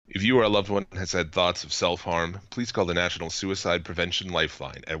If you or a loved one has had thoughts of self-harm, please call the National Suicide Prevention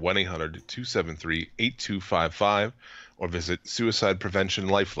Lifeline at 1-800-273-8255 or visit Suicide Prevention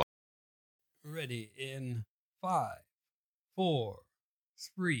Lifeline. Ready in 5, 4,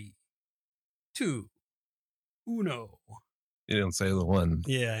 3, 2, 1. You didn't say the one.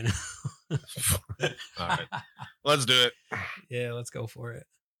 Yeah, I know. All right. Let's do it. Yeah, let's go for it.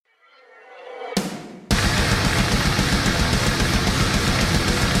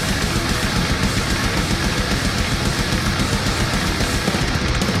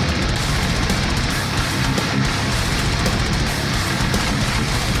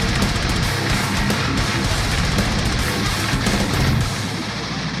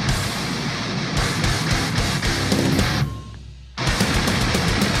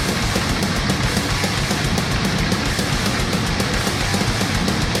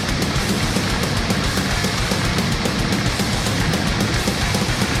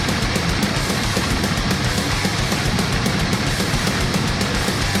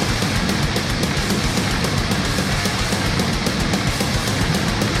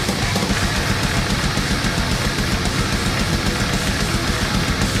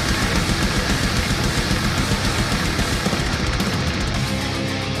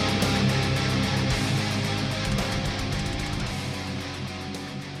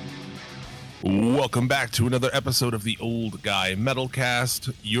 Welcome back to another episode of the Old Guy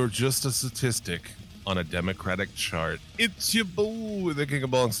Metalcast. You're just a statistic on a Democratic chart. It's your boy, the King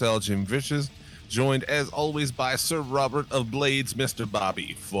of Bong Style, Jim Vicious, joined as always by Sir Robert of Blades, Mr.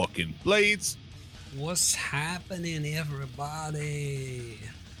 Bobby fucking Blades. What's happening, everybody?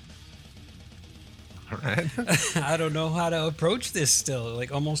 All right. I don't know how to approach this still.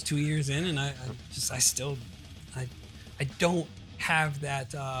 Like almost 2 years in, and I don't have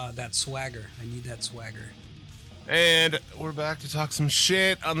that swagger. I need that swagger. And we're back to talk some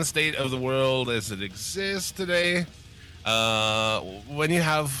shit on the state of the world as it exists today. When you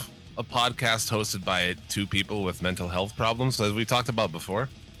have a podcast hosted by two people with mental health problems, as we talked about before,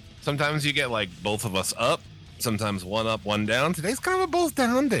 sometimes you get like both of us up, sometimes one up, one down. Today's kind of a both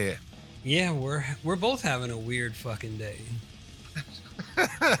down day. Yeah, we're both having a weird fucking day.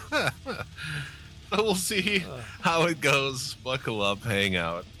 But we'll see how it goes. Buckle up, hang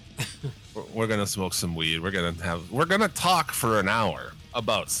out. We're gonna smoke some weed. We're gonna talk for an hour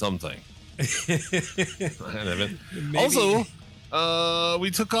about something. Also,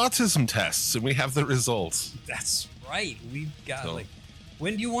 we took autism tests and we have the results. That's right. We've got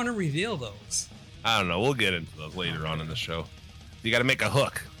when do you want to reveal those? I don't know. We'll get into those later on in the show. You got to make a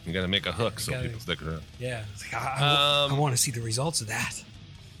hook. So people stick around. Yeah. It's like, I want to see the results of that.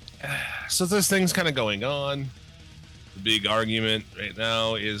 So there's things kind of going on. The big argument right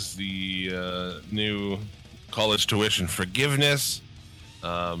now is the new college tuition forgiveness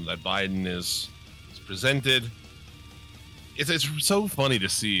that Biden is presented. It's so funny to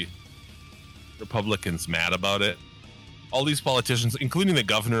see Republicans mad about it. All these politicians, including the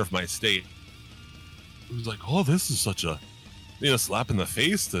governor of my state, who's like, "Oh, this is such a slap in the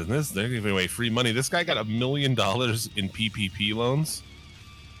face to this. They're giving away free money." This guy got $1 million in PPP loans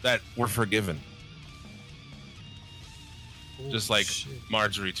that were forgiven. Holy just like shit.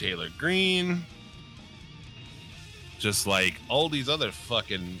 Marjorie Taylor Greene, just like all these other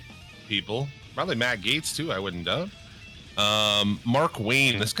fucking people, probably Matt Gaetz too, I wouldn't doubt. Mark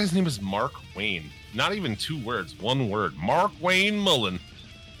Wayne, this guy's name is Mark Wayne, not even 2 words, 1 word. Mark Wayne Mullen.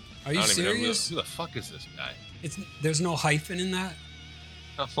 Are you serious? Who the fuck is this guy? There's no hyphen in that?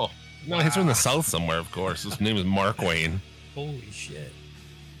 Oh no, he's from the South somewhere, of course. His name is Mark Wayne. Holy shit.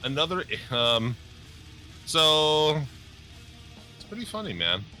 Another so it's pretty funny,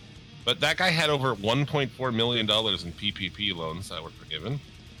 man. But that guy had over $1.4 million in PPP loans that were forgiven.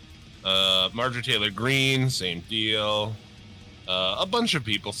 Marjorie Taylor Greene, same deal. A bunch of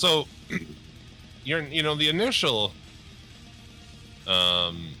people. So the initial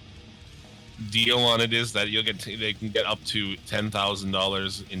deal on it is that they can get up to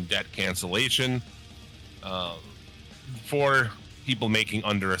 $10,000 in debt cancellation for people making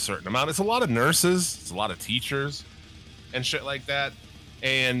under a certain amount. It's a lot of nurses, it's a lot of teachers and shit like that.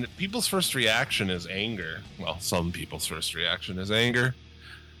 And people's first reaction is anger. Well, some people's first reaction is anger.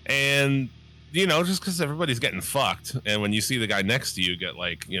 And, just because everybody's getting fucked. And when you see the guy next to you get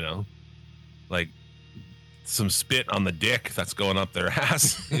like some spit on the dick that's going up their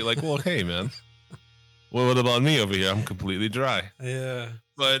ass, you're like, well, hey, man. Well, what about me over here? I'm completely dry. Yeah.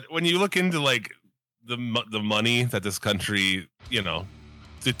 But when you look into like the money that this country, the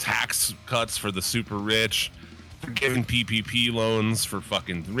tax cuts for the super rich, for giving PPP loans for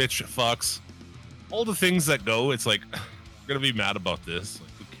fucking rich fucks, all the things that go, it's like, we're going to be mad about this.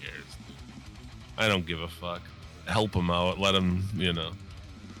 Like, who cares? I don't give a fuck. Help them out. Let them,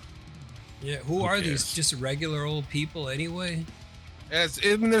 Yeah, who are these? Just regular old people anyway?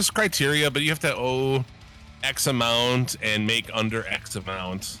 There's criteria, but you have to owe X amount and make under X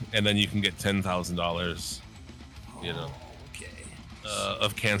amount, and then you can get $10,000, Okay.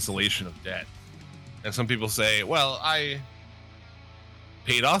 of cancellation of debt. And some people say, well, I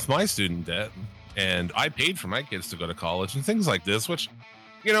paid off my student debt and I paid for my kids to go to college and things like this, which,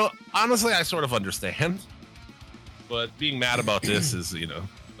 honestly, I sort of understand. But being mad about this is,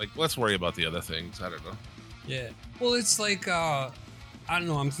 let's worry about the other things. I don't know. Yeah. Well, it's like, I don't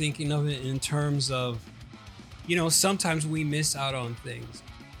know. I'm thinking of it in terms of, sometimes we miss out on things.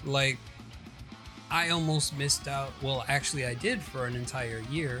 Like, I almost missed out. Well, actually, I did for an entire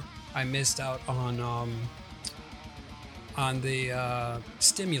year. I missed out on the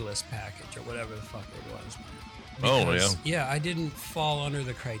stimulus package or whatever the fuck it was. Because, yeah, I didn't fall under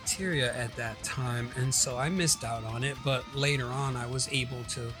the criteria at that time, and so I missed out on it. But later on, I was able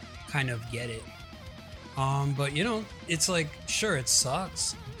to kind of get it. But it's like, sure, it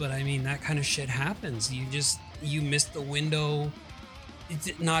sucks, but I mean, that kind of shit happens. You miss the window.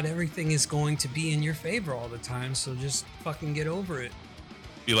 Not everything is going to be in your favor all the time, so just fucking get over it.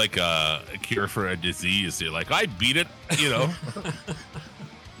 Be like a cure for a disease. You're like, I beat it,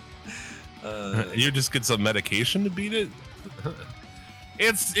 You just get some medication to beat it.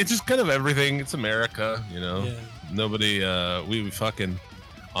 It's just kind of everything. It's America, Yeah. Nobody, we fucking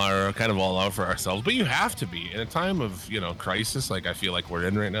are kind of all out for ourselves, but you have to be in a time of, crisis. Like I feel like we're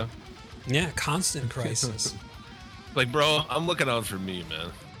in right now. Yeah. Constant crisis. Like, bro, I'm looking out for me, man.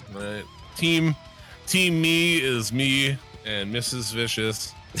 Right? Team me is me and Mrs.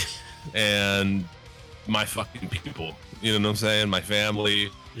 Vicious and my fucking people. You know what I'm saying? My family,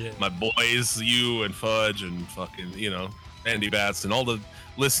 my boys, you and Fudge and fucking, Andy Bats and all the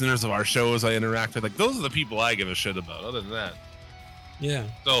listeners of our shows I interact with. Like, those are the people I give a shit about. Other than that, yeah.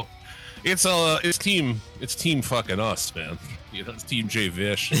 So it's team fucking us, man. It's Team J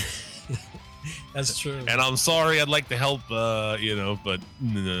Vish. That's true. And I'm sorry, I'd like to help, but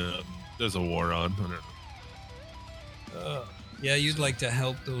there's a war on. I don't know. Yeah, you'd like to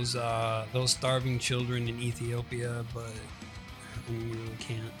help those starving children in Ethiopia, but you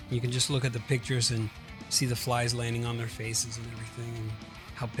can't. You can just look at the pictures and see the flies landing on their faces and everything, and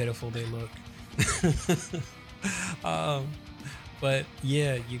how pitiful they look. But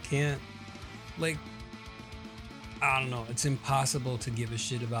yeah, you can't. Like, I don't know. It's impossible to give a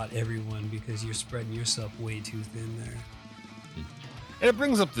shit about everyone because you're spreading yourself way too thin there. And it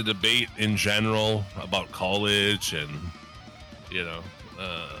brings up the debate in general about college and,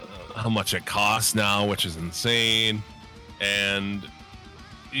 how much it costs now, which is insane. And,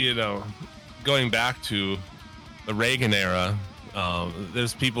 going back to the Reagan era,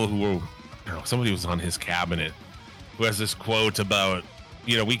 there's people who were, somebody was on his cabinet who has this quote about,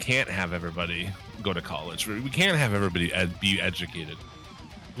 we can't have everybody go to college. We can't have everybody be educated.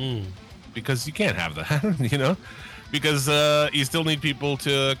 Because you can't have that, because you still need people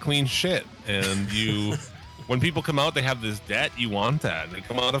to clean shit. And when people come out, they have this debt. You want that. They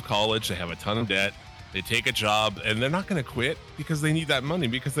come out of college, they have a ton of debt. They take a job and they're not going to quit because they need that money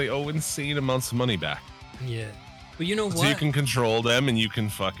because they owe insane amounts of money back. Yeah. But you know what? So you can control them and you can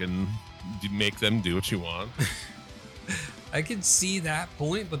fucking make them do what you want. I can see that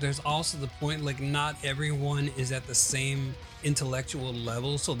point, but there's also the point, like, not everyone is at the same intellectual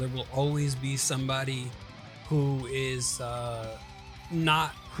level, so there will always be somebody who is who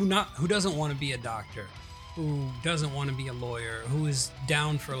doesn't want to be a doctor, who doesn't want to be a lawyer, who is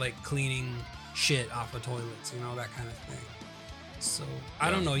down for like cleaning shit off of toilets, that kind of thing. So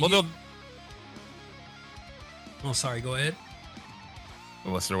I don't know. Well, oh, sorry. Go ahead.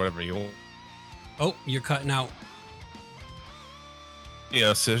 Unless they're whatever you want. Oh, you're cutting out.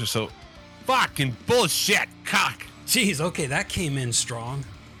 Yeah, so fucking bullshit, cock. Jeez, okay, that came in strong.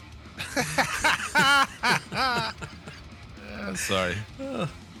 Sorry.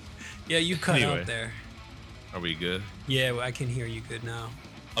 Yeah, you cut out there. Are we good? Yeah, I can hear you good now.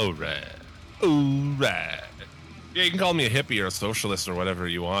 All right. Yeah, you can call me a hippie or a socialist or whatever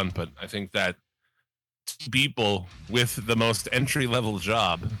you want, but I think that people with the most entry-level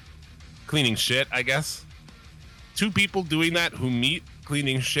job, cleaning shit, I guess, two people doing that who meet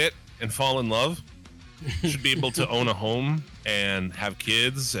cleaning shit and fall in love should be able to own a home and have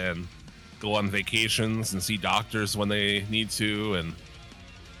kids and go on vacations and see doctors when they need to and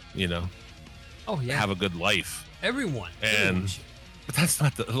have a good life. Everyone. But that's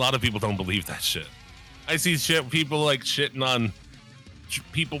not a lot of people don't believe that shit. I see people like shitting on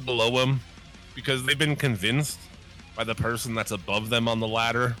people below them because they've been convinced by the person that's above them on the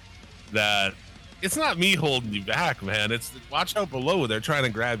ladder that it's not me holding you back, man. It's watch out below. They're trying to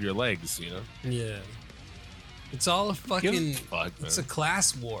grab your legs, you know? Yeah. It's all a fucking, it's a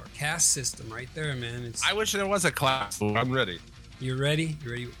class war, caste system right there, man. I wish there was a class war. I'm ready. You ready?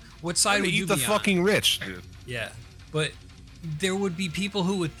 What side would you be on? Eat the fucking rich, dude. Yeah, but there would be people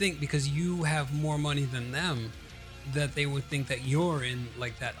who would think because you have more money than them that they would think that you're in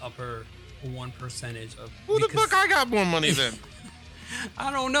like that upper 1% of. Who the fuck I got more money than?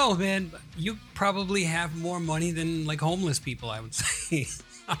 I don't know, man. You probably have more money than like homeless people, I would say.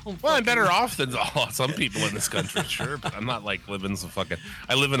 Well, I'm better off than some people in this country, sure, but I'm not like living some fucking.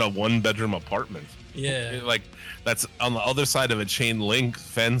 I live in a 1-bedroom apartment. Yeah, like that's on the other side of a chain link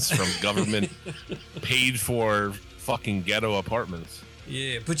fence from government paid for fucking ghetto apartments.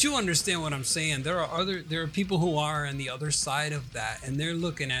 Yeah, but you understand what I'm saying. There are people who are on the other side of that, and they're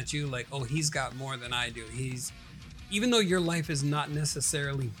looking at you like, oh, he's got more than I do. Even though your life is not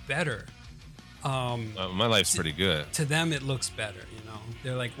necessarily better. My life's pretty good. To them, it looks better, you know.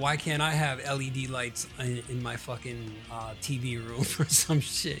 They're like, why can't I have LED lights in my fucking TV room or some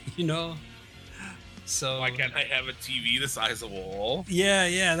shit, you know? So why can't I have a TV the size of a wall?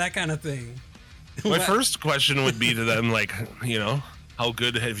 Yeah, that kind of thing. My first question would be to them, like, you know, how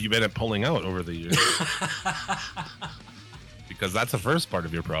good have you been at pulling out over the years? Because that's the first part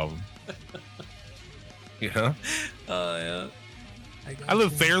of your problem. You know? Oh, yeah. I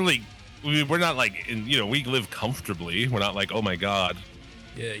live fairly. We're not like, we live comfortably. We're not like, oh my God.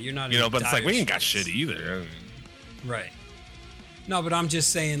 Yeah, you're not. But it's like we ain't got shit either. Right. No, but I'm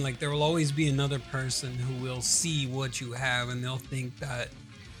just saying, like, there will always be another person who will see what you have, and they'll think that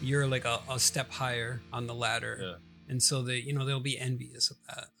you're like a step higher on the ladder, yeah. And so they'll be envious of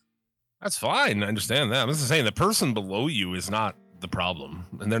that. That's fine. I understand that. I'm just saying the person below you is not the problem,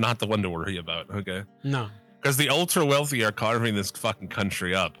 and they're not the one to worry about. Okay. No. Because the ultra wealthy are carving this fucking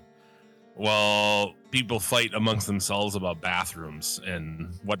country up, while people fight amongst themselves about bathrooms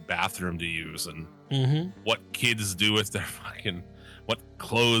and what bathroom to use and what kids do with their fucking what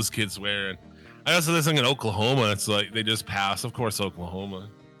clothes kids wear. And I also this thing in Oklahoma. It's like they just passed. Of course, Oklahoma.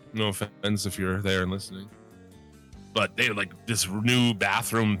 No offense if you're there and listening. But they like this new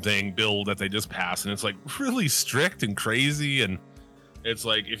bathroom thing bill that they just passed, and it's like really strict and crazy. And it's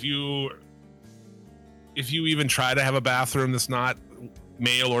like if you even try to have a bathroom that's not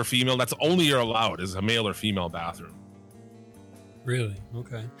male or female, that's only you're allowed is a male or female bathroom. Really?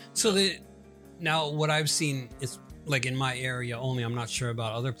 Okay. So now what I've seen is like in my area only. I'm not sure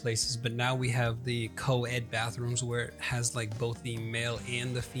about other places, but now we have the co-ed bathrooms where it has like both the male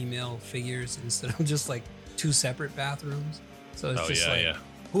and the female figures instead of just like two separate bathrooms. So it's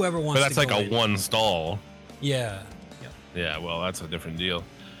whoever wants. But that's like a one stall. Yeah. Yeah. Well, that's a different deal.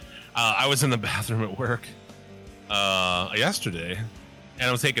 I was in the bathroom at work yesterday, and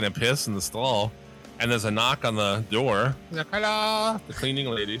I was taking a piss in the stall, and there's a knock on the door. Like, hello, the cleaning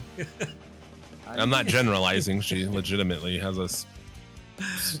lady. I'm not generalizing. She legitimately has a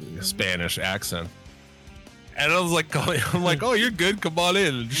Spanish accent. And I was like, I'm like, oh, you're good. Come on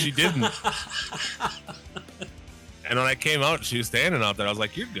in. And she didn't. And when I came out, she was standing up there. I was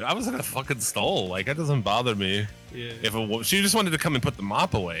like, you're good. I was in a fucking stall. Like, that doesn't bother me. Yeah. She just wanted to come and put the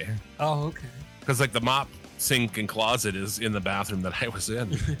mop away. Oh, okay. Because, like, the mop sink and closet is in the bathroom that I was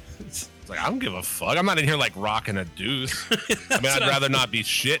in. It's like, I don't give a fuck. I'm not in here, like, rocking a deuce. I mean, I'd rather not be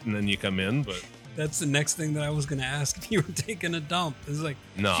shitting than you come in, but... That's the next thing that I was going to ask if you were taking a dump. It's like,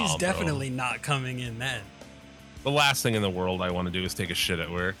 no, she's definitely not coming in then. The last thing in the world I want to do is take a shit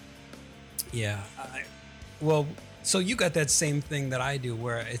at work. Yeah. Well, so you got that same thing that I do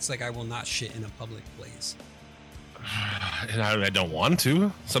where it's like I will not shit in a public place. And I don't want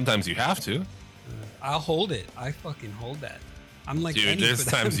to. Sometimes you have to. I'll hold it. I fucking hold that. I'm like, dude, there's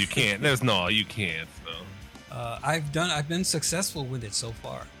times you can't. You can't. So. I've been successful with it so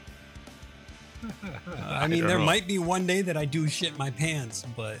far. I mean, there might be one day that I do shit my pants,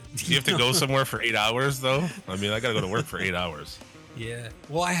 but... You have to go somewhere for 8 hours, though? I mean, I got to go to work for 8 hours. Yeah.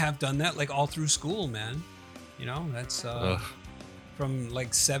 Well, I have done that, like, all through school, man. You know, that's from,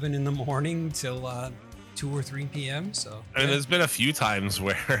 like, 7 in the morning till 2 or 3 p.m., so... I mean, there's been a few times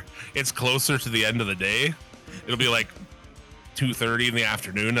where it's closer to the end of the day. It'll be, like, 2:30 in the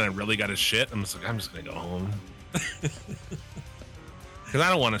afternoon, and I really got to shit. I'm just going to go home. Because I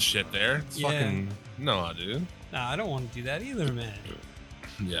don't want to shit there. It's fucking... No, dude. Nah, I don't want to do that either, man.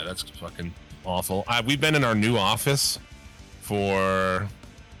 Yeah, that's fucking awful. We've been in our new office for,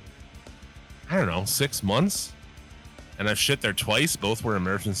 I don't know, 6 months. And I've shit there twice. Both were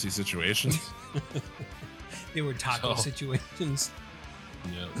emergency situations. They were taco situations.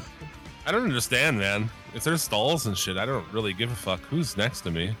 Yeah. I don't understand, man. If there's stalls and shit, I don't really give a fuck who's next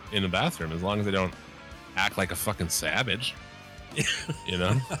to me in the bathroom, as long as they don't act like a fucking savage. You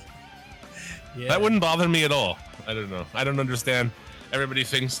know? Yeah. That wouldn't bother me at all. I don't know. I don't understand. Everybody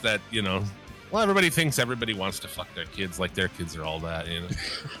thinks that, you know, well, everybody thinks everybody wants to fuck their kids like their kids are all that, you know?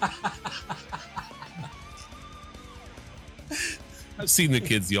 I've seen the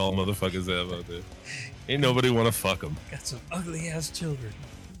kids y'all motherfuckers have out there. Ain't nobody want to fuck them. Got some ugly ass children.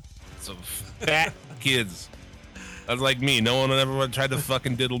 Some fat kids. That's like me. No one ever tried to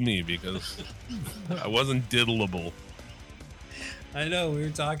fucking diddle me because I wasn't diddleable. I know. We were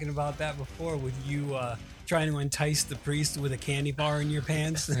talking about that before with you trying to entice the priest with a candy bar in your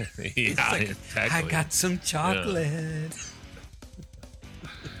pants. Yeah, like, exactly. I got some chocolate.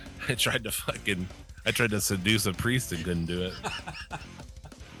 Yeah. I tried to seduce a priest and couldn't do it.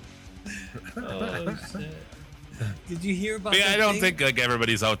 Oh, shit. Did you hear about I don't think like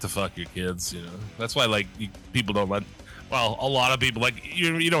everybody's out to fuck your kids, you know. That's why like people don't let, well, a lot of people, like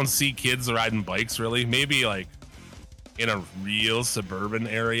you don't see kids riding bikes really. Maybe like in a real suburban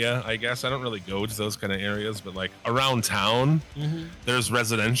area, I guess. I don't really go to those kind of areas, but like around town, there's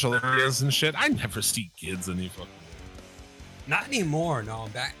residential areas and shit. I never see kids any fucking. Not anymore, no.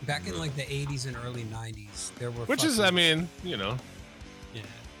 Back in like the 80s and early 90s, there were. Which is, I mean, you know. Yeah.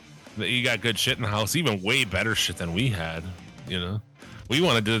 You got good shit in the house, even way better shit than we had, you know. We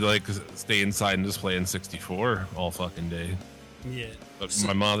wanted to like stay inside and just play N64 all fucking day. Yeah. But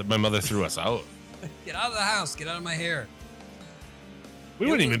my mother threw us out. Get out of the house. Get out of my hair. We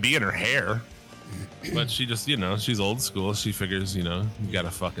wouldn't even be in her hair. But she just, you know, she's old school. She figures, you know, you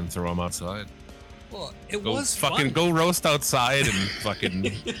gotta fucking throw them outside. Well, it was fun. Go roast outside and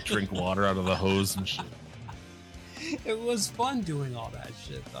fucking drink water out of the hose and shit. It was fun doing all that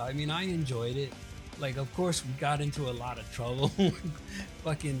shit, though. I mean, I enjoyed it. Like, of course, we got into a lot of trouble.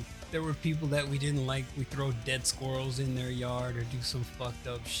 Fucking, there were people that we didn't like. We throw dead squirrels in their yard or do some fucked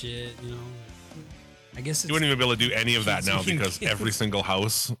up shit, you know. I guess you wouldn't even be able to do any of that now because every single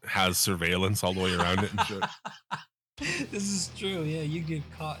house has surveillance all the way around it and shit. This is true. Yeah, you get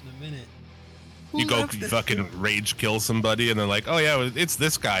caught in a minute. You go fucking rage kill somebody and they're like, oh yeah, it's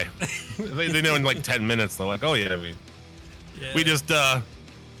this guy. they know in like 10 minutes. They're like, oh yeah, we just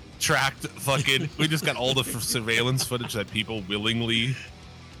tracked fucking, we just got all the surveillance footage that people willingly,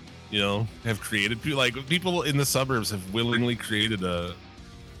 you know, have created. Like people in the suburbs have willingly created a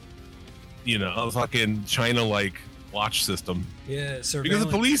fucking China-like watch system. Yeah, because the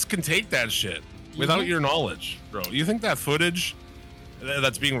police can take that shit without your knowledge, bro. You think that footage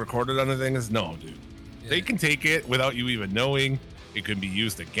that's being recorded on the thing is no, dude. Yeah. They can take it without you even knowing. It could be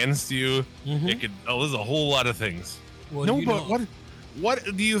used against you. It could. Oh, there's a whole lot of things. Well, no, but what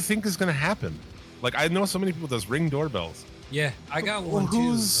do you think is going to happen? Like I know so many people that ring doorbells. Yeah, I got one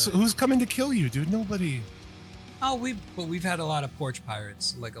too. Who's coming to kill you, dude? Nobody. Oh, we've had a lot of porch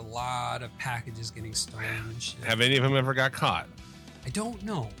pirates, like a lot of packages getting stolen and shit. Have any of them ever got caught? I don't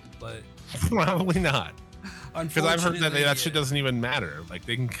know, but probably not. Because I've heard that shit doesn't even matter. Like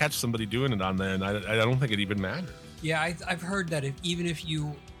they can catch somebody doing it on there, and I don't think it even matters. Yeah, I've heard that even if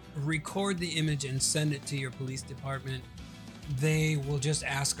you record the image and send it to your police department, they will just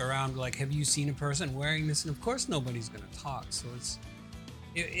ask around, like, have you seen a person wearing this? And of course, nobody's gonna talk. So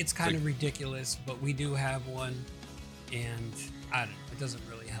it's kind of ridiculous, but we do have one, and I don't know. It doesn't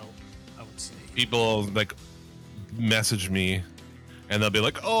really help, I would say. People like message me, and they'll be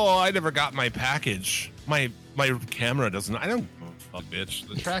like, "Oh, I never got my package. My camera doesn't." I don't. Fuck, bitch.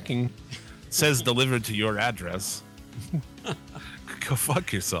 The tracking says delivered to your address. Go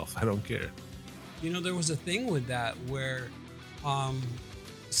fuck yourself. I don't care. You know, there was a thing with that where,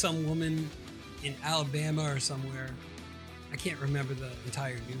 some woman in Alabama or somewhere. I can't remember the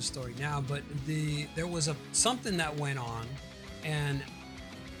entire news story now, but there was something that went on, and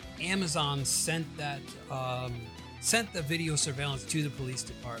Amazon sent the video surveillance to the police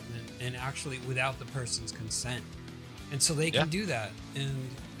department, and actually without the person's consent, and so they can do that. And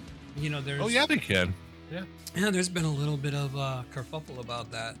you know, there's they can. Yeah, there's been a little bit of kerfuffle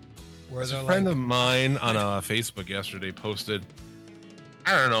about that. Where a friend of mine on Facebook yesterday posted.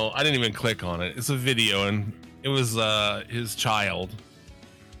 I don't know. I didn't even click on it. It's a video, and it was his child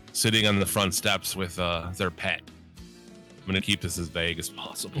sitting on the front steps with their pet. I'm going to keep this as vague as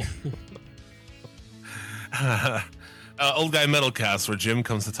possible. Old Guy Metalcast, where Jim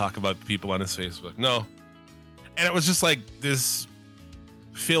comes to talk about people on his Facebook. No. And it was just like this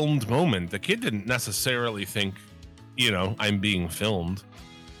filmed moment. The kid didn't necessarily think, I'm being filmed.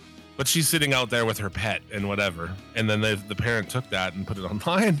 But she's sitting out there with her pet and whatever. And then the parent took that and put it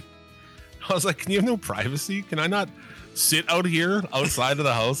online. I was like, can you have no privacy? Can I not sit out here outside of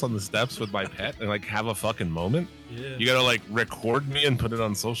the house on the steps with my pet and like have a fucking moment. Yeah. You gotta like record me and put it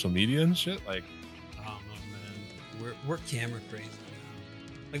on social media and shit. Like, I don't know, man. We're camera crazy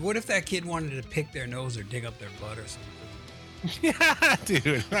now. Like, what if that kid wanted to pick their nose or dig up their butt or something? yeah,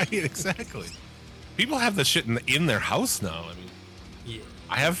 dude. Right, exactly. People have the shit in their house now. I mean, yeah.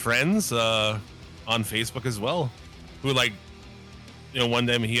 I have friends on Facebook as well who like, you know, one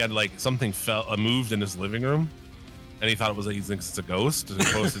day he had like something moved in his living room. And he thought it was like he thinks it's a ghost and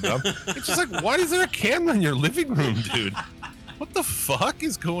posted it up. It's just like, why is there a camera in your living room, dude? What the fuck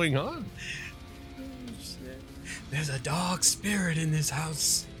is going on? Oh, shit. There's a dog spirit in this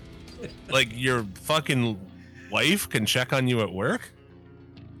house. Like your fucking wife can check on you at work?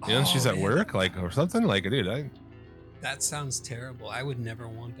 You know, she's at work, like, or something? Like, dude, that sounds terrible. I would never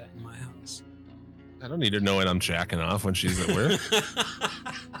want that in my house. I don't need her knowing I'm jacking off when she's at work.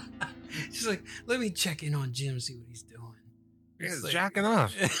 She's like, let me check in on Jim, see what he's doing. He's like, jacking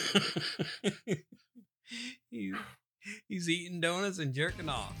off. he's eating donuts and jerking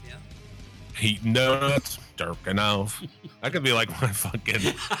off, yeah. Eating donuts, jerking off. That could be like my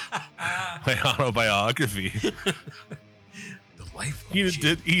fucking my autobiography. The life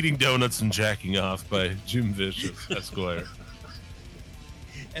of Eating donuts and jacking off by Jim Vicious, Esquire.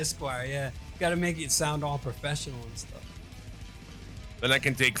 Esquire, yeah. Got to make it sound all professional and stuff. Then I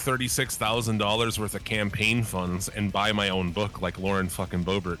can take $36,000 worth of campaign funds and buy my own book like Lauren fucking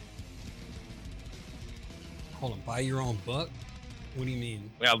Boebert. Hold on, buy your own book? What do you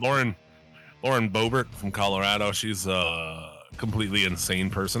mean? Yeah, Lauren Boebert from Colorado. She's a completely insane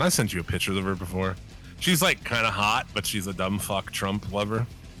person. I sent you a picture of her before. She's like kind of hot, but she's a dumb fuck Trump lover.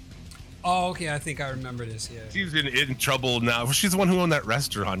 Oh, okay. I think I remember this. Yeah. She's in trouble now. She's the one who owned that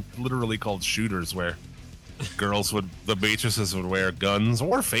restaurant, literally called Shooters, where the waitresses would wear guns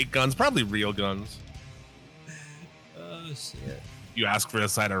or fake guns, probably real guns. Oh shit! You ask for a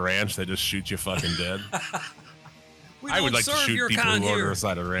side of ranch, they just shoot you fucking dead. I would like to shoot people who order a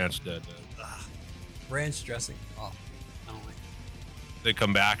side of ranch dead. Ranch dressing. Oh, I don't like it. They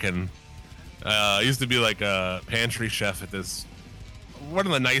come back and I used to be like a pantry chef at one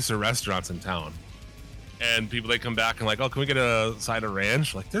of the nicer restaurants in town. And people, they come back and like, oh, can we get a side of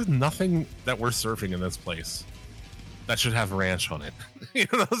ranch? Like, there's nothing that we're serving in this place that should have ranch on it. You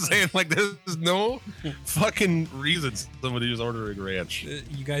know what I'm saying? Like, there's no fucking reason somebody's ordering ranch.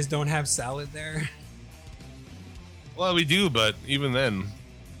 You guys don't have salad there? Well, we do, but even then,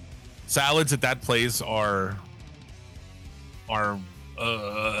 salads at that place are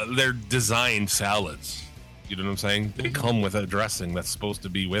they're designed salads. You know what I'm saying? They come with a dressing that's supposed to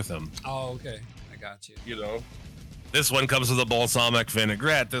be with them. Oh, okay. Got you. You know, this one comes with a balsamic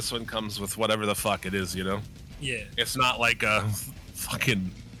vinaigrette. This one comes with whatever the fuck it is, you know? Yeah. It's not like a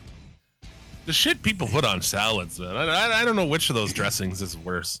fucking the shit people put on salads, man. I don't know which of those dressings is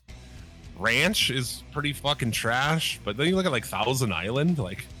worse. Ranch is pretty fucking trash, but then you look at like Thousand Island,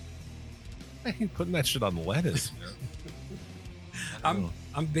 like, I ain't putting that shit on lettuce, man.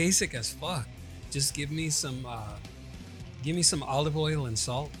 I'm basic as fuck. Just give me some olive oil and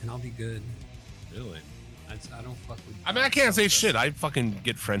salt and I'll be good. Really? I don't fuck with. I mean, I can't say shit. I fucking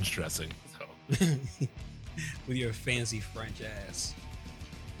get French dressing. So. With your fancy French ass.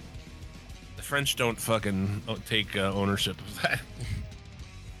 The French don't fucking take ownership of that.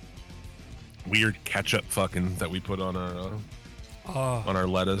 Weird ketchup fucking that we put on our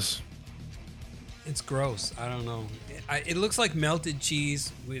lettuce. It's gross. I don't know. It looks like melted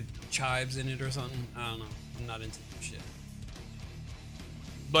cheese with chives in it or something. I don't know. I'm not into that shit.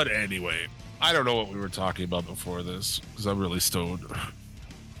 But anyway. I don't know what we were talking about before this because I'm really stoned.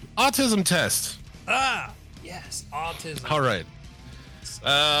 Autism test. Ah, yes, autism. All right.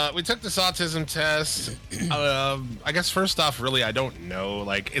 We took this autism test. I guess first off, really, I don't know.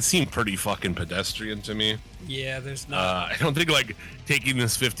 Like, it seemed pretty fucking pedestrian to me. Yeah, there's not. I don't think like taking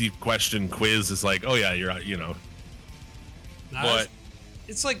this 50-question quiz is like, oh yeah, you're, you know. But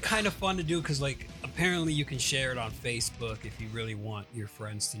it's like kind of fun to do because like apparently you can share it on Facebook if you really want your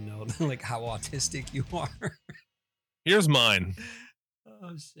friends to know like how autistic you are. Here's mine.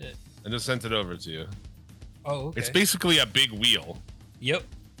 Oh shit! I just sent it over to you. Oh, okay. It's basically a big wheel. Yep.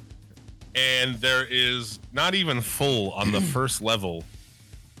 And there is not even full on the first level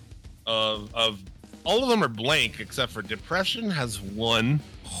of all of them are blank except for depression has one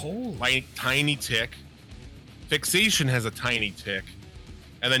tiny tick. Fixation has a tiny tick.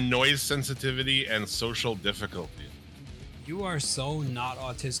 And then noise sensitivity and social difficulty. You are so not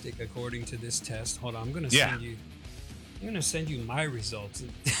autistic according to this test. Hold on, I'm gonna send you my results.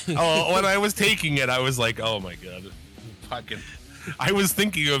 Oh, when I was taking it, I was like, oh my god. Fucking I was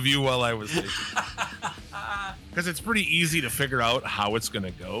thinking of you while I was thinking. Because it's pretty easy to figure out how it's going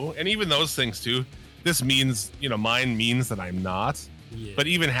to go. And even those things, too. This means, mine means that I'm not. Yeah. But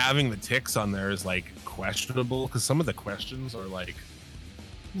even having the ticks on there is, like, questionable. Because some of the questions are like,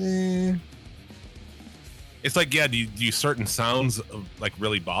 It's like, yeah, do certain sounds like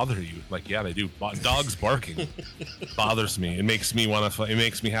really bother you? Like, yeah, they do. Dogs barking bothers me. It makes me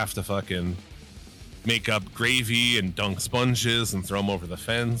have to fucking make up gravy and dunk sponges and throw them over the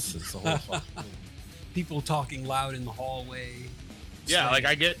fence. It's the whole fucking people talking loud in the hallway. Yeah, like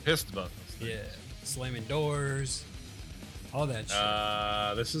I get pissed about this. Yeah, slamming doors, all that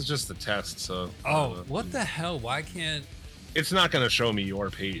shit. This is just a test, so. Oh, what the hell? Why can't? It's not gonna show me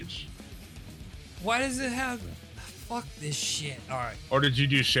your page. Why does it have? Fuck this shit. All right. Or did you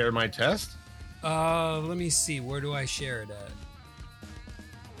do share my test? Let me see. Where do I share it at?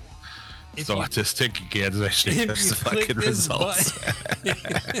 So autistic kids, I share the fucking results.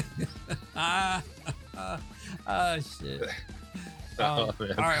 Shit. All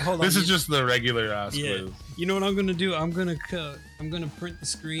right, hold on. This is just the regular ass quiz. You know what I'm gonna do? I'm gonna print the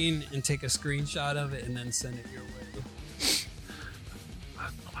screen and take a screenshot of it and then send it your way.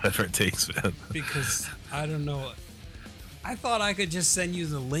 Whatever it takes, man. Because I don't know. I thought I could just send you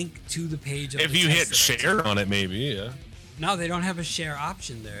the link to the page. If you hit share on it, maybe, yeah. No, they don't have a share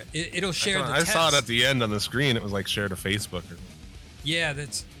option there. It'll share the test. I saw it at the end on the screen. It was like share to Facebook. Yeah,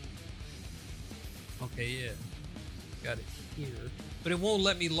 that's... Okay, yeah. Got it here. But it won't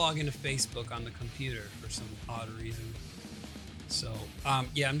let me log into Facebook on the computer for some odd reason. So,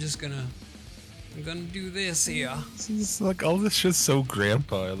 yeah, I'm gonna do this here. It's like all this shit's so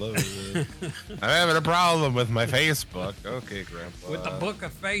grandpa. I love it. I'm having a problem with my Facebook. Okay, grandpa. With the book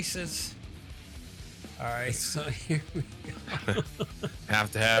of faces. All right, so here we go.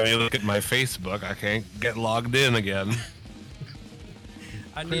 Have to have you look at my Facebook. I can't get logged in again.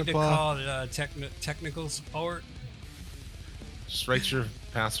 I need to call technical support. Just write your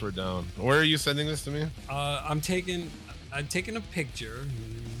password down. Where are you sending this to me? I'm taking a picture.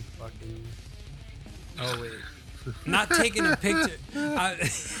 Fucking. Oh wait, not taking a picture.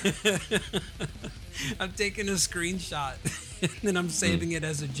 I'm taking a screenshot, and then I'm saving it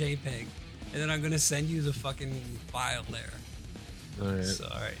as a JPEG, and then I'm gonna send you the fucking file there. All right. So,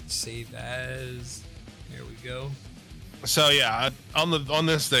 all right, save as. Here we go. So yeah, on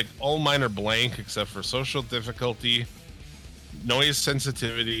this thing, all mine are blank except for social difficulty, noise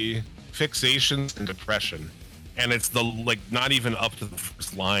sensitivity, fixations, and depression, and it's not even up to the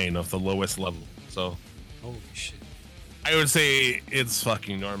first line of the lowest level. So. Holy shit. I would say it's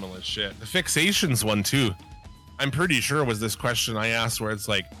fucking normal as shit. The fixations one too. I'm pretty sure was this question I asked where it's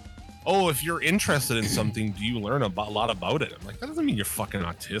like, oh, if you're interested in something, do you learn a lot about it? I'm like, that doesn't mean you're fucking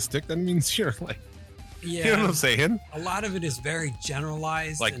autistic. That means you're like, yeah, you know what I'm saying? A lot of it is very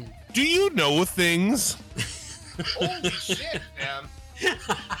generalized. Like, do you know things? Holy shit, man.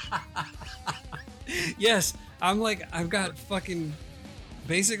 Yes, I've got fucking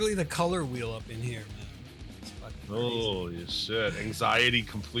basically the color wheel up in here, man. Holy shit. Anxiety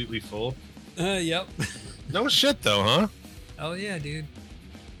completely full? Yep. No shit though, huh? Oh yeah, dude.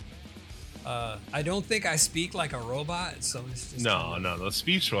 I don't think I speak like a robot, so it's just... No, the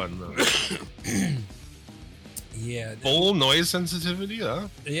speech one, though. Yeah. Full noise sensitivity, huh?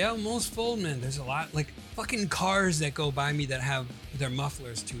 Yeah, almost full, man. There's a lot, like, fucking cars that go by me that have their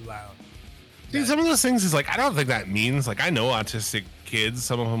mufflers too loud. Dude, some of those things is like, I don't think that means, like, I know autistic kids,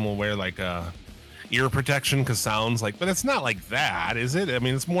 some of them will wear, like, ear protection because sounds like, but it's not like that, is it? I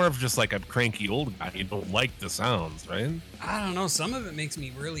mean, it's more of just like a cranky old guy. You don't like the sounds, right? I don't know. Some of it makes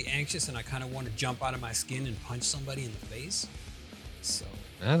me really anxious, and I kind of want to jump out of my skin and punch somebody in the face. So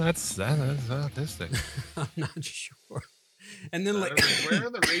yeah, that's autistic. I'm not sure. And then like, where are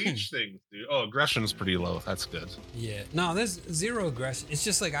the rage things, dude? Oh, aggression's pretty low. That's good. Yeah, no, there's zero aggression. It's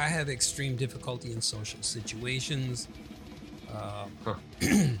just like I have extreme difficulty in social situations.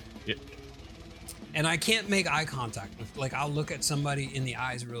 Yeah. And I can't make eye contact with, like, I'll look at somebody in the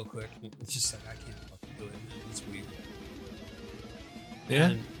eyes real quick. It's just like, I can't fucking do it, man. It's weird.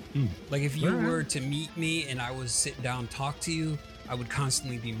 Yeah. And, like, if you were to meet me and I was sit down, talk to you, I would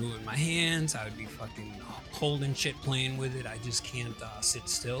constantly be moving my hands. I would be fucking holding shit, playing with it. I just can't sit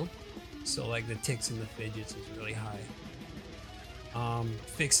still. So, like, the tics and the fidgets is really high.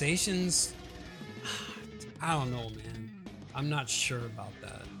 Fixations, I don't know, man. I'm not sure about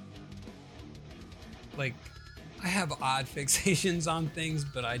that. Like, I have odd fixations on things,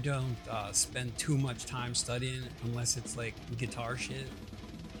 but I don't spend too much time studying it unless it's like guitar shit.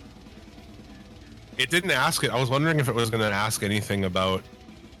 It didn't ask it. I was wondering if it was going to ask anything about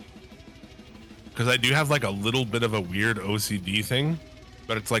because I do have like a little bit of a weird OCD thing,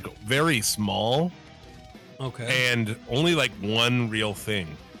 but it's like very small. Okay. And only like one real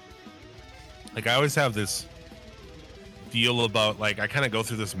thing. Like I always have this deal about like I kind of go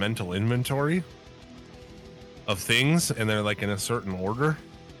through this mental inventory of things, and they're like in a certain order.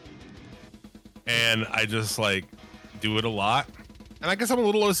 And I just like do it a lot. And I guess I'm a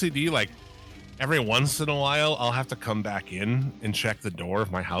little OCD. Like every once in a while, I'll have to come back in and check the door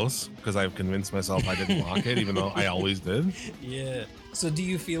of my house because I've convinced myself I didn't lock it, even though I always did. Yeah. So do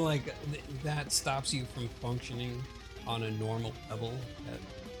you feel like that stops you from functioning on a normal level?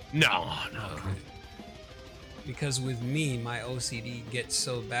 No. Okay. Because with me, my OCD gets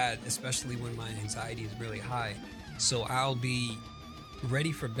so bad, especially when my anxiety is really high. So I'll be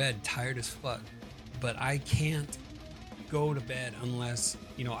ready for bed, tired as fuck, but I can't go to bed unless,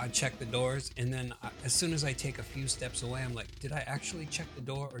 I check the doors, and then as soon as I take a few steps away, I'm like, did I actually check the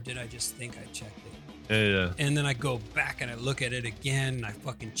door, or did I just think I checked it? Yeah. And then I go back and I look at it again, and I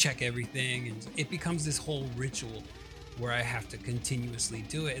fucking check everything, and it becomes this whole ritual where I have to continuously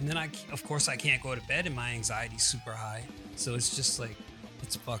do it. And then of course I can't go to bed, and my anxiety's super high, so it's just like,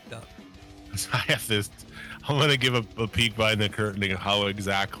 it's fucked up. I have this. I'm gonna give a peek behind the curtain of how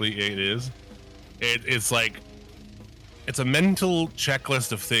exactly it is. It's like it's a mental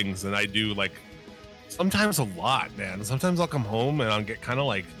checklist of things that I do, like sometimes a lot, man. Sometimes I'll come home and I'll get kind of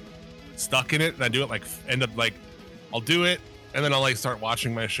like stuck in it, and I do it like end up like I'll do it, and then I'll like start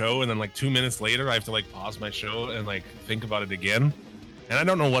watching my show, and then like 2 minutes later I have to like pause my show and like think about it again. And I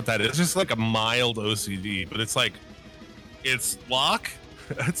don't know what that is. It's just like a mild OCD, but it's like it's lock.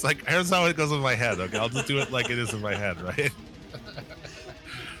 It's like, here's how it goes in my head. Okay, I'll just do it like it is in my head, right?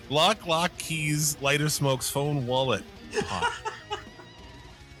 Lock, keys, lighter, smokes, phone, wallet.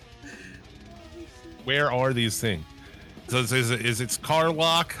 Where are these things? So is it's car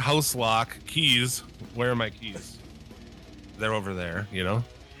lock, house lock, keys? Where are my keys? They're over there,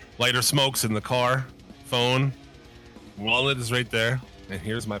 Lighter, smokes in the car, phone, wallet is right there, and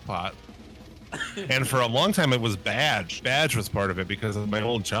here's my pot. And for a long time, it was badge. Badge was part of it because of my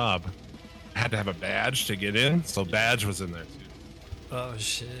old job. I had to have a badge to get in, so badge was in there too. Oh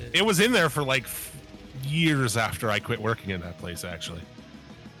shit! It was in there for like years after I quit working in that place. Actually,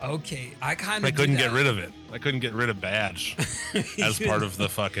 okay, I couldn't get rid of it. I couldn't get rid of badge as part of the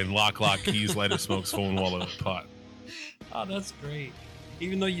fucking lock, keys, lighter, smokes, phone, wallet, pot. Oh, that's great.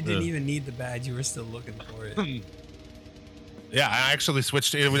 Even though you didn't even need the badge, you were still looking for it. Yeah, I actually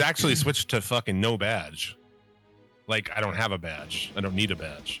switched. It was actually switched to fucking no badge. Like, I don't have a badge. I don't need a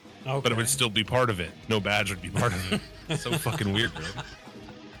badge. Okay. But it would still be part of it. No badge would be part of it. So fucking weird, bro.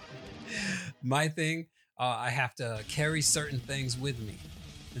 My thing, I have to carry certain things with me.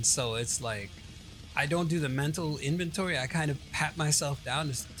 And so it's like, I don't do the mental inventory. I kind of pat myself down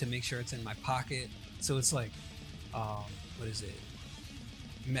to make sure it's in my pocket. So it's like, what is it?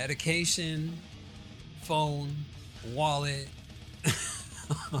 Medication, phone, wallet.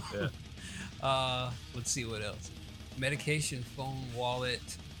 Yeah. Let's see what else. Medication, phone,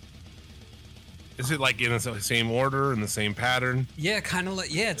 wallet. Is it like in the same order, in the same pattern? Yeah, kind of like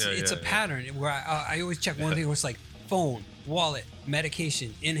it's a pattern where I always check one thing where it's like phone, wallet,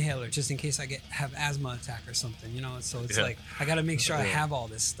 medication, inhaler, just in case I have asthma attack or something, So it's like I got to make sure I have all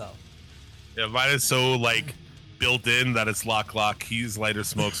this stuff. Yeah, mine is so like built in that it's lock, keys, lighter,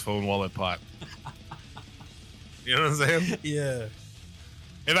 smokes, phone, wallet, pot. You know what I'm saying? Yeah.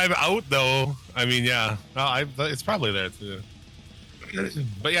 If I'm out though, I mean, yeah, it's probably there too.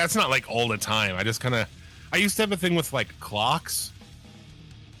 But yeah, it's not like all the time. I just I used to have a thing with like clocks.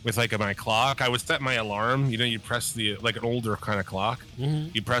 With like my clock, I would set my alarm. You press like an older kind of clock. Mm-hmm.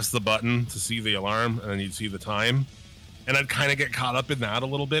 You press the button to see the alarm, and then you'd see the time. And I'd kind of get caught up in that a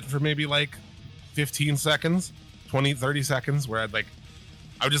little bit for maybe like 15 seconds, 20, 30 seconds, where I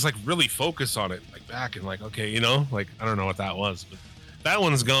would just like really focus on it, like back and like, okay, like I don't know what that was, but that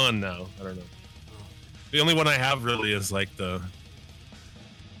one's gone now. I don't know. The only one I have really is like the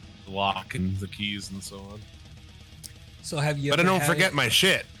lock and the keys and so on. So have you? But I don't forget my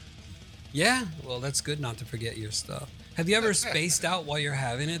shit. Yeah, well, that's good not to forget your stuff. Have you ever spaced out while you're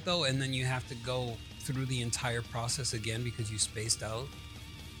having it though, and then you have to go through the entire process again because you spaced out?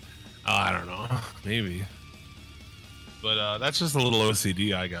 I don't know, maybe. But that's just a little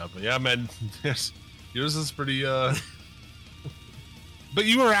OCD I got. But yeah, man, yours is pretty. But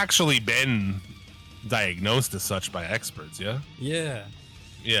you were actually been diagnosed as such by experts, yeah? Yeah.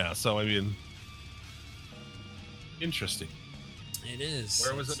 Yeah. So I mean, interesting. It is.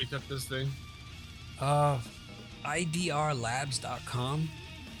 Where was it we took this thing? IDRlabs.com.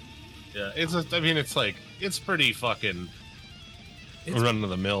 Yeah, it's pretty fucking run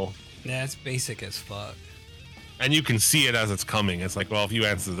of the mill. Yeah, it's basic as fuck. And you can see it as it's coming. It's like, well, if you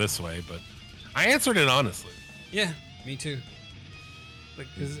answer this way, but I answered it honestly. Yeah, me too. Like,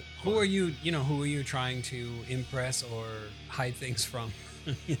 who are you? You know, who are you trying to impress or hide things from?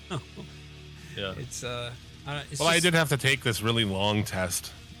 You know. Yeah. It's I did have to take this really long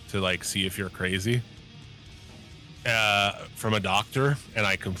test to like see if you're crazy. From a doctor, and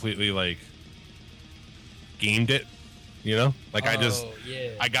I completely like gamed it. You know, like I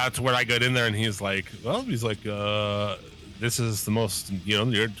got to where I got in there, and he's like, this is the most,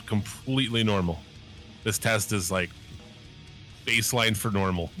 you're completely normal. This test is like baseline for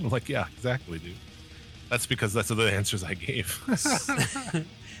normal. I'm like, yeah, exactly, dude. That's because that's the answers I gave.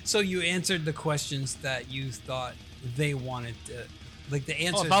 So you answered the questions that you thought they wanted to, like the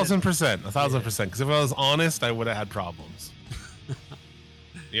answer. 1,000%, 1,000%. Because if I was honest, I would have had problems.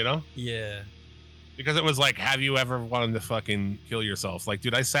 You know? Yeah. Because it was like, have you ever wanted to fucking kill yourself? Like,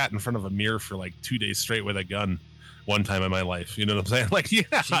 dude, I sat in front of a mirror for like 2 days straight with a gun one time in my life. You know what I'm saying? Like, yeah,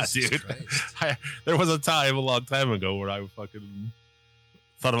 Jesus dude. There was a time a long time ago where I fucking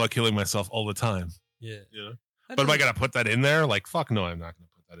thought about killing myself all the time. Yeah. You know? But am I going to put that in there? Like, fuck no, I'm not going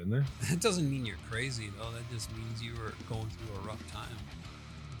to put that in there. That doesn't mean you're crazy, though. That just means you were going through a rough time.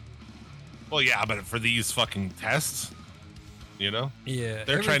 Well, yeah, but for these fucking tests... You know? Yeah.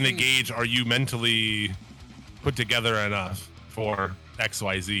 They're trying to gauge, are you mentally put together enough for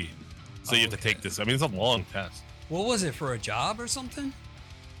XYZ? So you have to take this. I mean, it's a long test. What was it, for a job or something?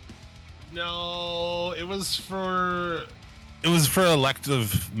 No, it was for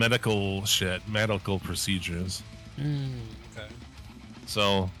elective medical procedures. Okay.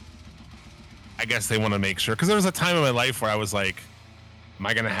 So I guess they want to make sure. Because there was a time in my life where I was like, am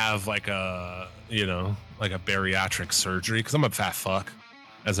I going to have like a, like a bariatric surgery? Because I'm a fat fuck,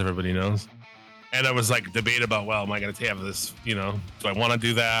 as everybody knows. And I was like debate about, well, am I going to have this, do I want to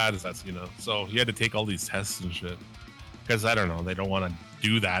do that? Is that, so you had to take all these tests and shit. Because I don't know, they don't want to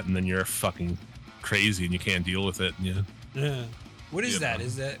do that. And then you're fucking crazy and you can't deal with it. Yeah. What is that?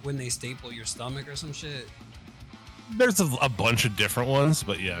 Is that when they staple your stomach or some shit? There's a bunch of different ones,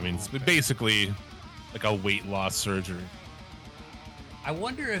 but yeah, I mean, it's basically like a weight loss surgery. I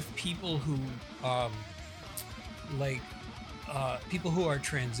wonder if people who, people who are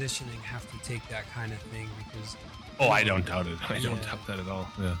transitioning have to take that kind of thing because... Oh, I don't doubt it. I don't doubt that at all.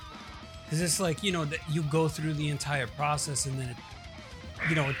 Yeah. Because it's like, that you go through the entire process and then,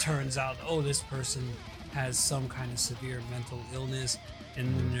 it turns out, oh, this person has some kind of severe mental illness.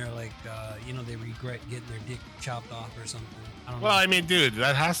 And then they're like, they regret getting their dick chopped off or something. I don't know. I mean, dude,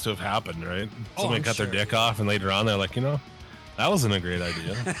 that has to have happened, right? Somebody cut their dick off and later on they're like, that wasn't a great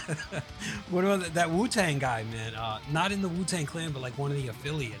idea. What about that Wu-Tang guy, man? Not in the Wu-Tang Clan, but like one of the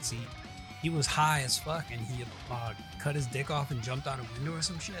affiliates. He was high as fuck and he cut his dick off and jumped out a window or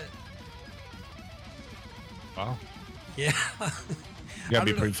some shit. Wow. Yeah. You gotta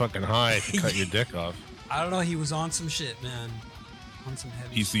be pretty fucking high to cut your dick off. I don't know. He was on some shit, man. On some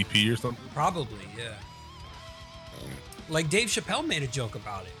heavy PCP shit. Or something? Probably, yeah. Like Dave Chappelle made a joke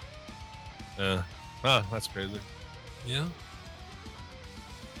about it. Yeah. Oh, that's crazy. Yeah.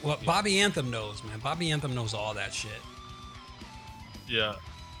 Well, Bobby Anthem knows, man. Bobby Anthem knows all that shit. Yeah.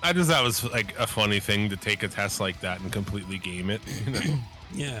 I just thought it was like a funny thing to take a test like that and completely game it.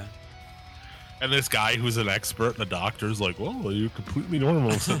 Yeah. And this guy who's an expert, the doctor's like, "Whoa, you're completely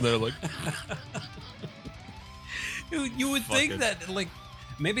normal." Sitting there like, you would think that like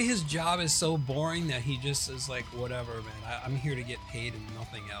maybe his job is so boring that he just is like, whatever, man. I'm here to get paid and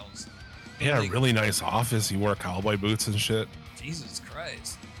nothing else. Yeah, like, really nice office. He wore cowboy boots and shit. Jesus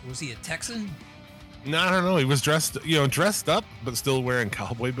Christ. Was he a Texan? No, I don't know. He was dressed up, but still wearing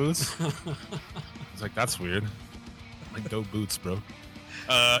cowboy boots. It's like, that's weird. Like, dope boots, bro.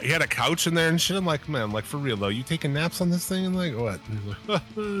 He had a couch in there and shit. I'm like, man, like, for real, though, you taking naps on this thing? And like, what?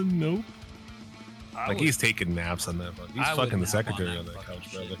 Nope. He's taking naps on that. He's fucking the secretary on that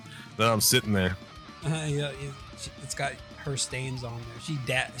couch, brother. Then I'm sitting there. Yeah, it's got her stains on there.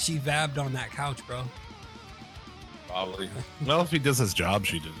 She vabbed on that couch, bro. Probably. Well, if he does his job,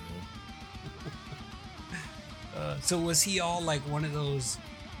 she did. So was he all like one of those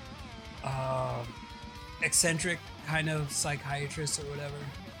eccentric kind of psychiatrists or whatever?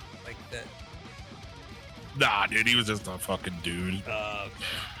 Like that? Nah, dude, he was just a fucking dude.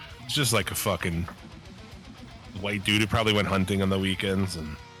 It's just like a fucking white dude who probably went hunting on the weekends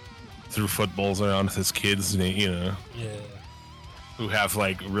and threw footballs around with his kids, Yeah. Who have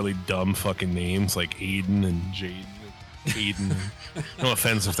like really dumb fucking names like Aiden and Jaden. Aiden. No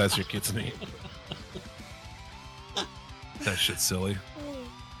offense if that's your kid's name. That shit's silly.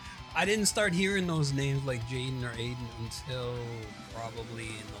 I didn't start hearing those names like Jaden or Aiden until probably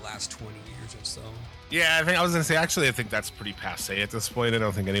in the last 20 years or so. Yeah, I think that's pretty passe at this point. I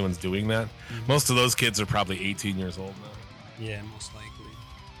don't think anyone's doing that. Most of those kids are probably 18 years old now. Yeah, most likely.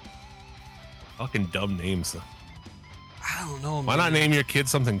 Fucking dumb names, though. I don't know, man. Why not name your kid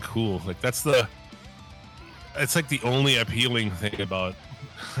something cool? Like, it's like the only appealing thing about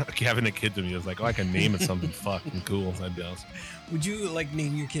having a kid to me is like, oh, I can name it something fucking cool. That'd be awesome. Would you like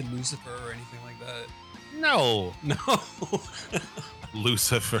name your kid Lucifer or anything like that? No.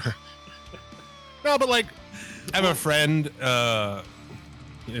 Lucifer. No, but like, I have a friend.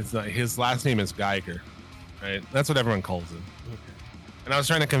 It's not, his last name is Geiger, right? That's what everyone calls him. Okay. And I was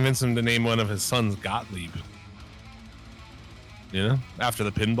trying to convince him to name one of his sons Gottlieb. You know, after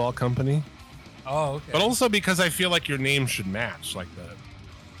the pinball company. Oh, okay. But also because I feel like your name should match like that.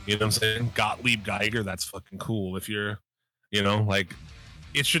 You know what I'm saying? Gottlieb Geiger, that's fucking cool. If you're, you know, like,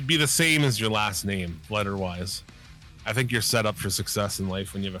 it should be the same as your last name, letter-wise. I think you're set up for success in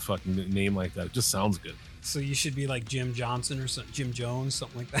life when you have a fucking name like that. It just sounds good. So you should be like Jim Johnson or Jim Jones,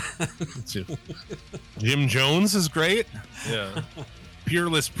 something like that. Jim Jones is great. Yeah.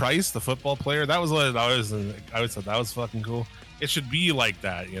 Peerless Price, the football player. That was what I always thought that was fucking cool. It should be like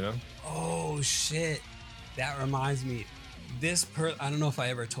that, you know? Oh, shit. That reminds me. I don't know if I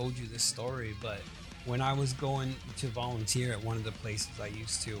ever told you this story, but when I was going to volunteer at one of the places I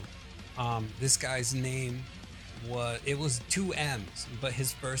used to, this guy's name was 2 M's, but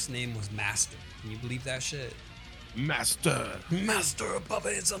his first name was Master. Can you believe that shit? Master of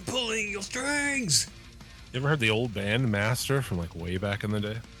puppets, I'm pulling your strings. You ever heard the old band Master from like way back in the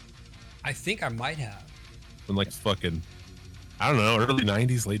day? I think I might have. From like fucking, I don't know, early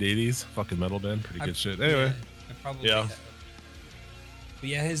 90s, late 80s, fucking metal band. Pretty good shit. Anyway. Yeah, I probably have. But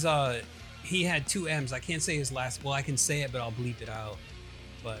yeah, he had 2 M's. I can't say his last. Well, I can say it, but I'll bleep it out.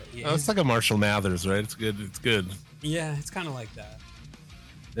 But yeah, it's like a Marshall Mathers, right? It's good. It's good. Yeah, it's kind of like that.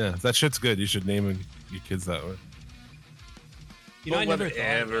 Yeah, that shit's good. You should name your kids that way. You know, I never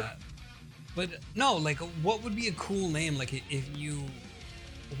thought of that. But no, like, what would be a cool name? Like, if you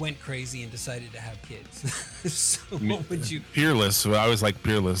went crazy and decided to have kids. So what would you? Peerless. I always like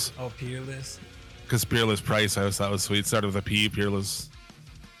Peerless. Oh, Peerless. Because Peerless Price, I always thought was sweet. Started with a P, Peerless.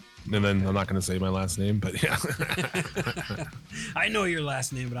 And then I'm not going to say my last name, but yeah. I know your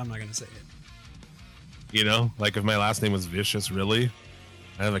last name, but I'm not going to say it. You know, like if my last name was Vicious, really?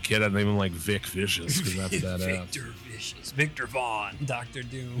 I have a kid, I'd name him like Vic Vicious because that's badass. Victor Vicious. Victor Vaughn. Dr.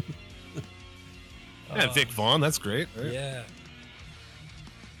 Doom. Yeah, Vic Vaughn, that's great. Right? Yeah.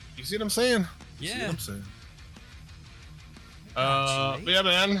 You see what I'm saying? Yeah. But yeah,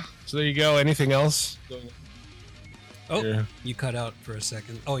 man. So there you go. Anything else? Oh, yeah. You cut out for a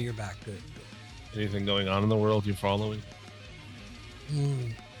second. Oh, you're back. Good. Anything going on in the world you're following?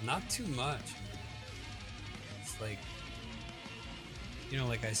 Not too much. It's like, you know,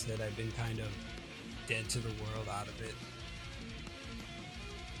 like I said, I've been kind of dead to the world, out of it.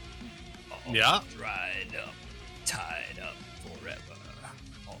 All yeah. Dried up, tied up forever.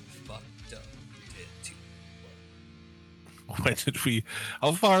 All fucked up, dead to the world.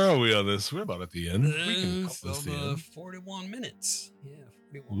 How far are we on this? We're about at the end. We can over 41 minutes. Yeah,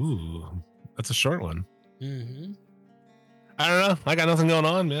 41. Ooh, that's a short one. Mm-hmm. I don't know. I got nothing going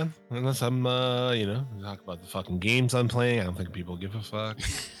on, man. Unless I'm, talk about the fucking games I'm playing. I don't think people give a fuck.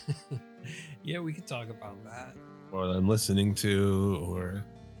 Yeah, we could talk about that. Or I'm listening to, or...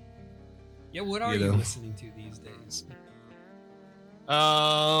 Yeah, what are you listening to these days?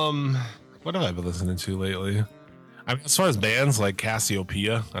 What have I been listening to lately? I mean, as far as bands like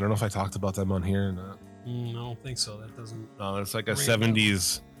Cassiopeia, I don't know if I talked about them on here or not. I don't think so. That doesn't... No, it's like a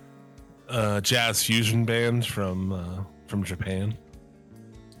 70s jazz fusion band from Japan.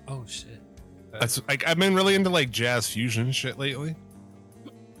 Oh shit! That's like, I've been really into like jazz fusion shit lately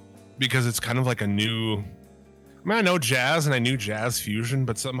because it's kind of like a new. I mean, I know jazz and I knew jazz fusion,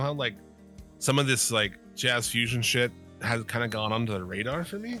 but somehow like some of this like jazz fusion shit has kind of gone under the radar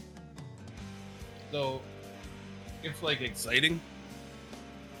for me. So it's like exciting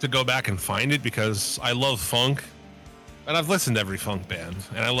to go back and find it because I love funk, and I've listened to every funk band,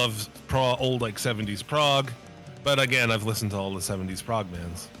 and I love old like 70s prog. But again, I've listened to all the 70s prog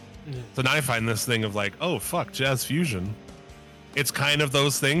bands. So now I find this thing of like, oh, fuck, jazz fusion. It's kind of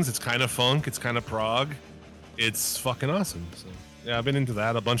those things. It's kind of funk. It's kind of prog. It's fucking awesome. So yeah, I've been into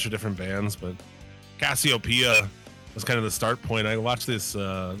that, a bunch of different bands, but Cassiopeia was kind of the start point. I watched this dude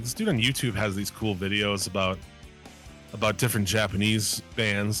on YouTube has these cool videos about different Japanese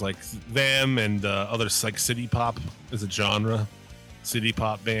bands like them and others, like city pop is a genre, city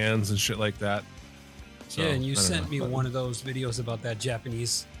pop bands and shit like that. So, yeah, and you sent me one of those videos about that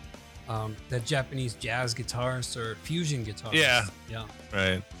Japanese The Japanese jazz guitarist or fusion guitarist. Yeah.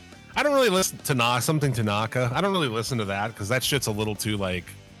 Right. I don't really listen to something Tanaka. I don't really listen to that because that shit's a little too like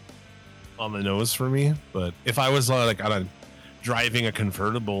on the nose for me. But if I was like on a driving a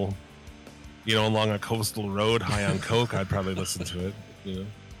convertible, along a coastal road high on coke, I'd probably listen to it.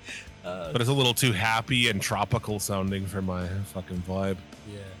 But it's a little too happy and tropical sounding for my fucking vibe.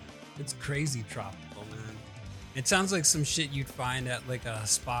 Yeah, it's crazy tropical, man. It sounds like some shit you'd find at like a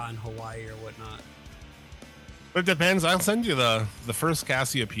spa in Hawaii or whatnot. But it depends. I'll send you the first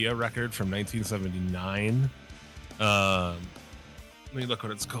Cassiopeia record from 1979. Let me look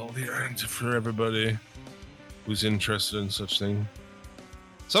what it's called here for everybody who's interested in such thing.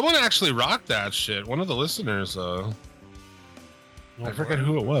 Someone actually rocked that shit. One of the listeners, I forget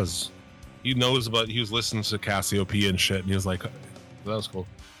who it was. He was listening to Cassiopeia and shit, and he was like, that was cool.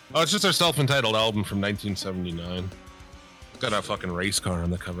 Oh, it's just their self-entitled album from 1979. It's got a fucking race car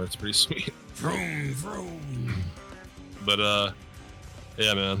on the cover. It's pretty sweet. Vroom, vroom. But,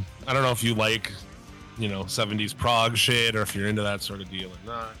 yeah, man. I don't know if you like, 70s prog shit or if you're into that sort of deal or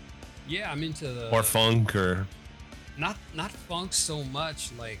not. Yeah, I'm into the... Or funk or... Not funk so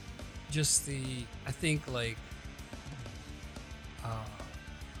much, like, just I think, like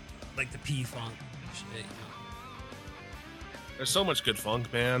the P-funk shit, There's so much good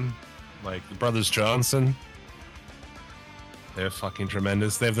funk, man. Like, the Brothers Johnson. They're fucking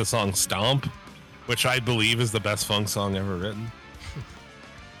tremendous. They have the song Stomp, which I believe is the best funk song ever written.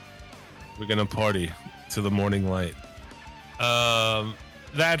 We're gonna party to the morning light.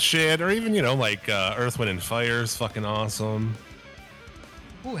 That shit, or even, Earth, Wind, and Fire is fucking awesome.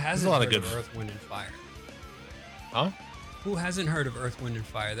 Who hasn't heard of Earth, Wind, and Fire? Huh? Who hasn't heard of Earth, Wind, and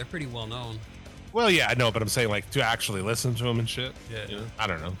Fire? They're pretty well known. Well, yeah, I know, but I'm saying, like, to actually listen to them and shit. Yeah. I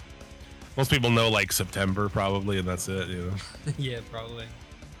don't know. Most people know, like, September, probably, and that's it, Yeah, probably.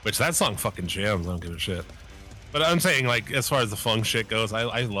 Which, that song fucking jams. I don't give a shit. But I'm saying, like, as far as the funk shit goes,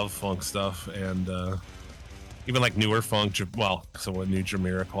 I love funk stuff, and, even like newer funk, somewhat new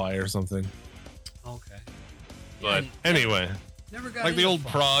Jamiroquai or something. Okay. But anyway, never got like the old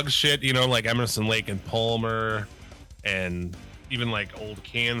funk. prog shit, like Emerson, Lake and Palmer, and even like old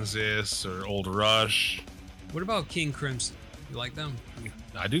Kansas or old Rush. What about King Crimson? You like them?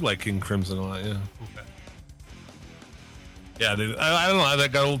 I do like King Crimson a lot, yeah. Okay. Yeah, dude, I don't know.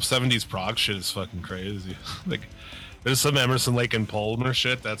 That old 70s prog shit is fucking crazy. Like, there's some Emerson, Lake and Palmer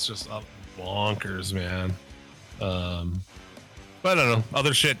shit that's just bonkers, man. But I don't know,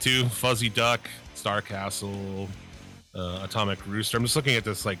 other shit too. Fuzzy Duck, Star Castle, Atomic Rooster. I'm just looking at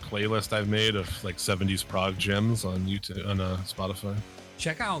this like playlist I've made of like 70s prog gems on YouTube, on Spotify.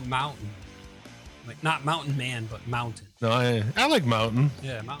 Check out Mountain. Like not Mountain Man, but Mountain. No, I like Mountain.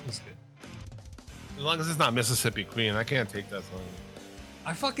 Yeah, Mountain's good. As long as it's not Mississippi Queen, I can't take that song.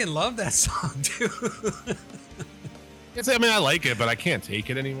 I fucking love that song, dude. I like it, but I can't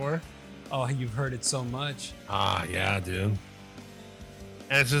take it anymore. Oh, you've heard it so much. Ah, yeah, dude. And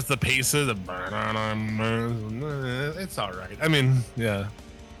it's just the pace of the... It's all right. I mean, yeah.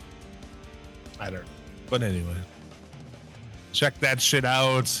 I don't know. But anyway. Check that shit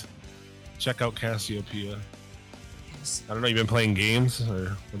out. Check out Cassiopeia. Yes. I don't know, you been playing games?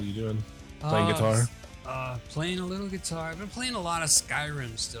 Or what are you doing? Playing guitar? Playing a little guitar. I've been playing a lot of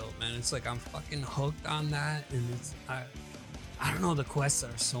Skyrim still, man. It's like I'm fucking hooked on that. And it's... I don't know, the quests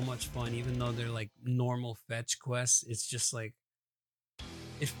are so much fun, even though they're like normal fetch quests. It's just like,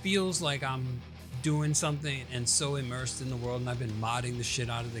 it feels like I'm doing something and so immersed in the world, and I've been modding the shit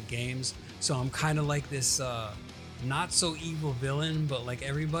out of the games. So I'm kind of like this not so evil villain, but like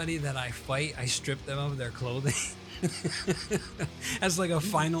everybody that I fight, I strip them of their clothing as like a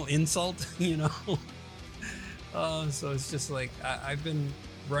final insult, So it's just like, I've been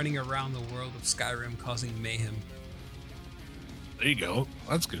running around the world of Skyrim causing mayhem. There you go.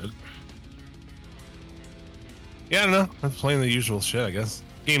 That's good. Yeah, I don't know. I'm playing the usual shit, I guess.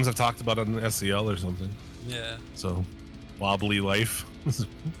 Games I've talked about on SEL or something. Yeah. So, Wobbly Life.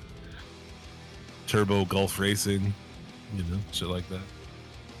 Turbo Golf Racing. Shit like that.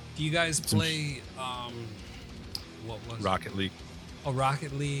 Do you guys play, what was it? Rocket League. Oh,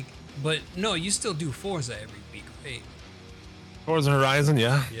 Rocket League. But no, you still do Forza every week, right? Forza Horizon,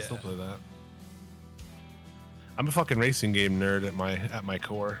 yeah. Yeah. Still play that. I'm a fucking racing game nerd at my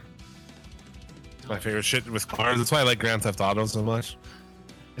core. It's my favorite shit with cars. That's why I like Grand Theft Auto so much.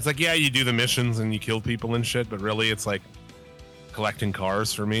 It's like, yeah, you do the missions and you kill people and shit, but really it's like collecting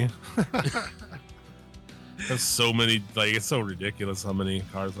cars for me. There's so many, like, it's so ridiculous how many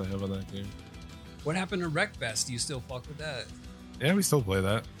cars I have on that game. What happened to Wreckfest? Do you still fuck with that? Yeah, we still play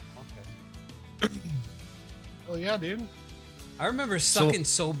that. Okay. Oh yeah, dude. I remember sucking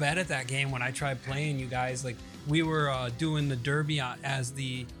so bad at that game when I tried playing you guys. Like, we were doing the derby on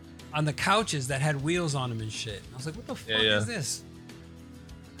the couches that had wheels on them and shit. I was like, what the fuck is this?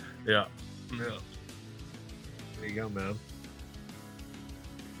 Yeah. There you go, man.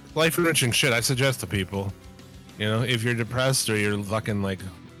 Life enriching shit. I suggest to people, if you're depressed or you're fucking like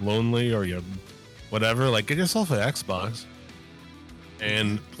lonely or you're whatever, like get yourself an Xbox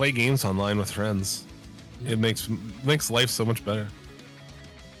and play games online with friends. It makes life so much better.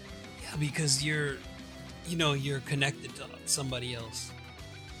 Yeah, because you're connected to somebody else,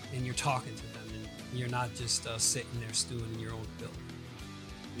 and you're talking to them, and you're not just sitting there stewing in your own filth.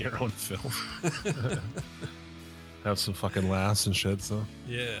 Your own filth. Have some fucking laughs and shit. So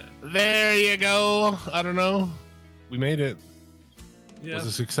yeah, there you go. I don't know. We made it. Yeah. Was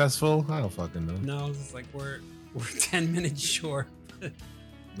it successful? I don't fucking know. No, it's like we're 10 minutes short.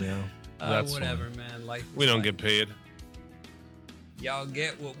 Yeah. Whatever, fine. Man. Like we don't get paid. Y'all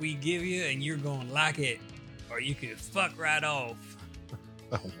get what we give you, and you're gonna like it, or you can fuck right off.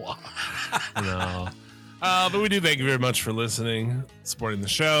 Wow. No. But we do thank you very much for listening, supporting the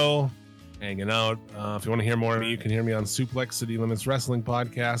show, hanging out. If you want to hear more of me, you can hear me on Suplex City Limits Wrestling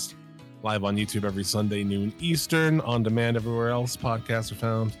Podcast, live on YouTube every Sunday, noon Eastern, on demand everywhere else podcasts are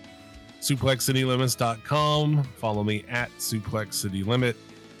found. SuplexCityLimits.com. Follow me at Suplex City Limit.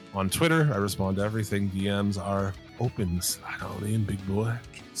 On Twitter, I respond to everything. DMs are open. Slide on in, big boy.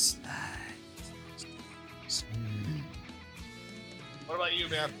 What about you,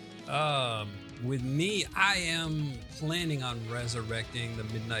 man? With me, I am planning on resurrecting the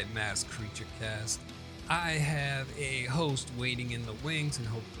Midnight Mass Creature Cast. I have a host waiting in the wings, and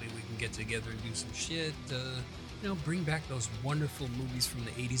hopefully we can get together and do some shit. Bring back those wonderful movies from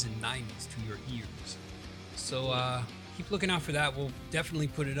the 80s and 90s to your ears. So, keep looking out for that. We'll definitely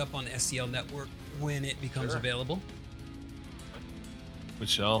put it up on the SCL Network when it becomes available. We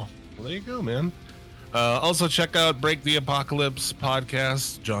shall. Well, there you go, man. Also, check out Break the Apocalypse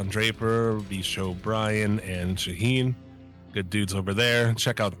podcast. John Draper, Bisho Brian, and Shaheen. Good dudes over there.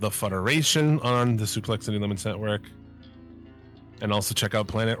 Check out The Federation on the Suplex City Limits Network. And also check out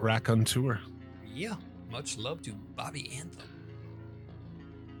Planet Raccoon Tour. Yeah. Much love to Bobby Anthem.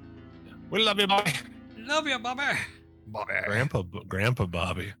 We love you, Bobby. Love you, Bobby. Bobby. Grandpa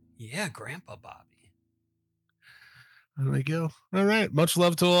Bobby. Yeah, Grandpa Bobby. There we go. All right. Much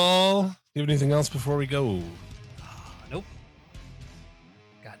love to all. You have anything else before we go? Nope.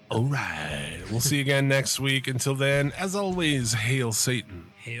 All right. We'll see you again next week. Until then, as always, hail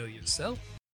Satan. Hail yourself.